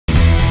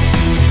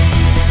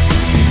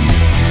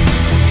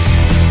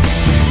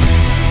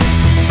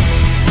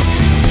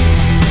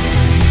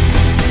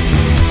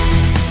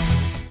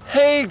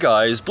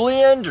guys,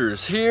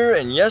 Bleanders here,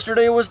 and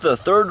yesterday was the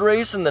third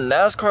race in the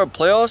NASCAR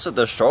playoffs at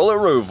the Charlotte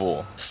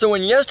Roval. So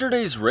in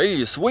yesterday's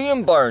race,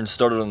 William Byron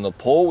started on the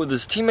pole with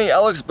his teammate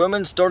Alex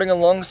Bowman starting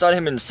alongside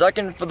him in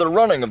second for the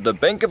running of the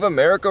Bank of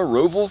America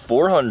Roval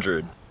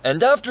 400.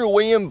 And after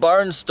William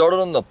Byron started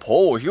on the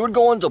pole, he would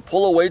go on to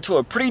pull away to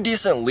a pretty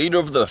decent lead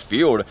over the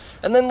field,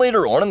 and then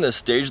later on in this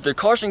stage, the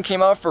caution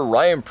came out for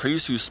Ryan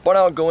Preece, who spun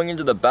out going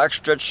into the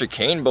backstretch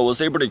chicane but was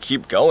able to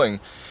keep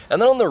going.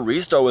 And then on the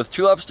restart with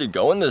 2 laps to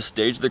go in this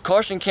stage, the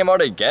caution came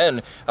out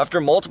again after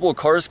multiple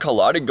cars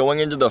collided going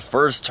into the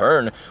first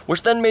turn,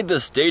 which then made the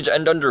stage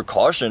end under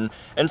caution.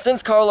 And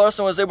since Kyle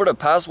Larson was able to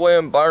pass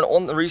William Byron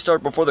on the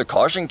restart before the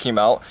caution came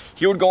out,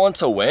 he would go on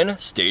to win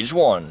stage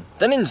 1.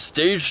 Then in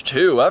stage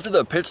 2, after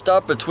the pit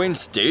stop between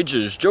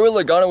stages, Joey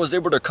Logano was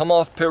able to come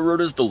off pit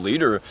road as the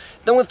leader.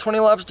 Then with 20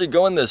 laps to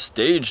go in this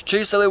stage,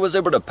 Chase Elliott was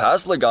able to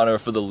pass Logano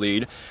for the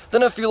lead.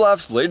 Then a few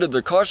laps later,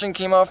 the caution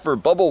came out for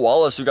Bubba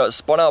Wallace, who got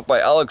spun out by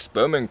Alex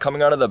Bowman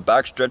coming out of the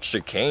backstretch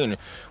chicane,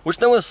 which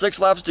then with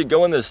 6 laps to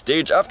go in this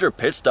stage after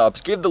pit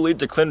stops gave the lead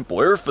to Clint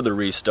Boyer for the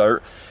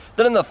restart.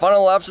 Then in the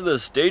final laps of the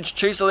stage,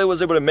 Chase Elliott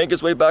was able to make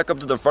his way back up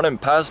to the front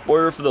and pass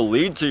Boyer for the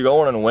lead to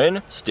go on and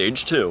win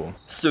stage 2.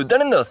 So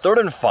then in the third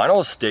and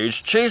final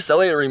stage, Chase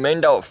Elliott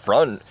remained out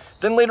front.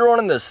 Then later on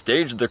in this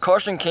stage, the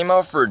caution came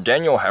out for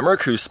Daniel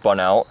Hemrick, who spun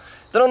out.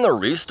 Then on the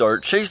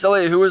restart, Chase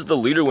Elliott, who was the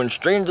leader, went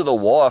straight into the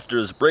wall after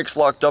his brakes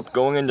locked up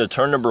going into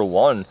turn number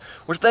 1,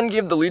 which then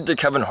gave the lead to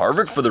Kevin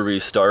Harvick for the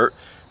restart.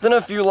 Then a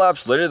few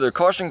laps later, the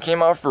caution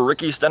came out for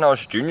Ricky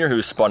Stenhouse Jr.,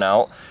 who spun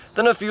out.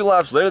 Then a few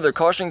laps later, the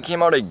caution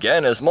came out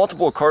again as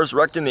multiple cars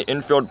wrecked in the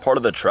infield part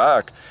of the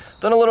track.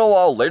 Then a little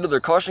while later, the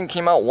caution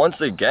came out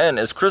once again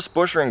as Chris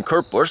Buescher and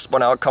Kurt Busch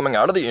spun out coming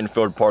out of the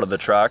infield part of the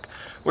track,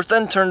 which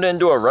then turned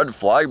into a red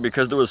flag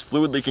because there was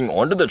fluid leaking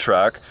onto the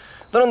track.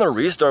 Then on the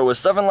restart, with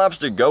 7 laps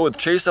to go with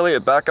Chase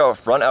Elliott back out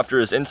front after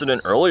his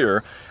incident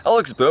earlier,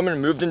 Alex Bowman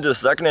moved into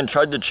second and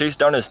tried to chase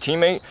down his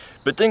teammate,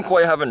 but didn't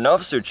quite have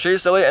enough, so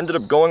Chase Elliott ended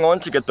up going on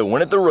to get the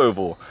win at the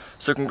Roval.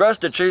 So congrats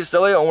to Chase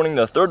Elliott on winning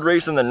the third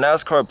race in the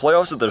NASCAR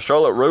playoffs at the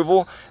Charlotte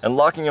Roval and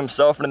locking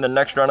himself in the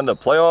next round of the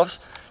playoffs.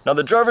 Now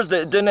the drivers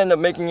that didn't end up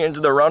making it into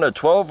the round of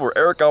 12 were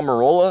Eric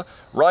Almirola,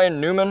 Ryan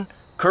Newman,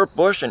 Kurt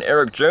Busch, and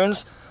Eric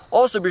Jones.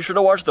 Also, be sure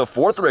to watch the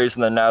 4th race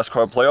in the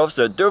NASCAR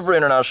playoffs at Dover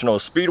International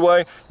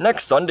Speedway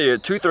next Sunday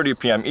at 2:30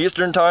 p.m.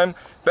 Eastern Time.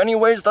 But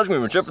anyways, that's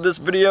going to be it for this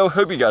video.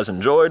 Hope you guys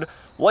enjoyed.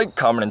 Like,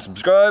 comment, and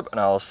subscribe,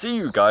 and I'll see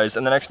you guys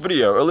in the next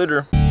video or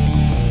later.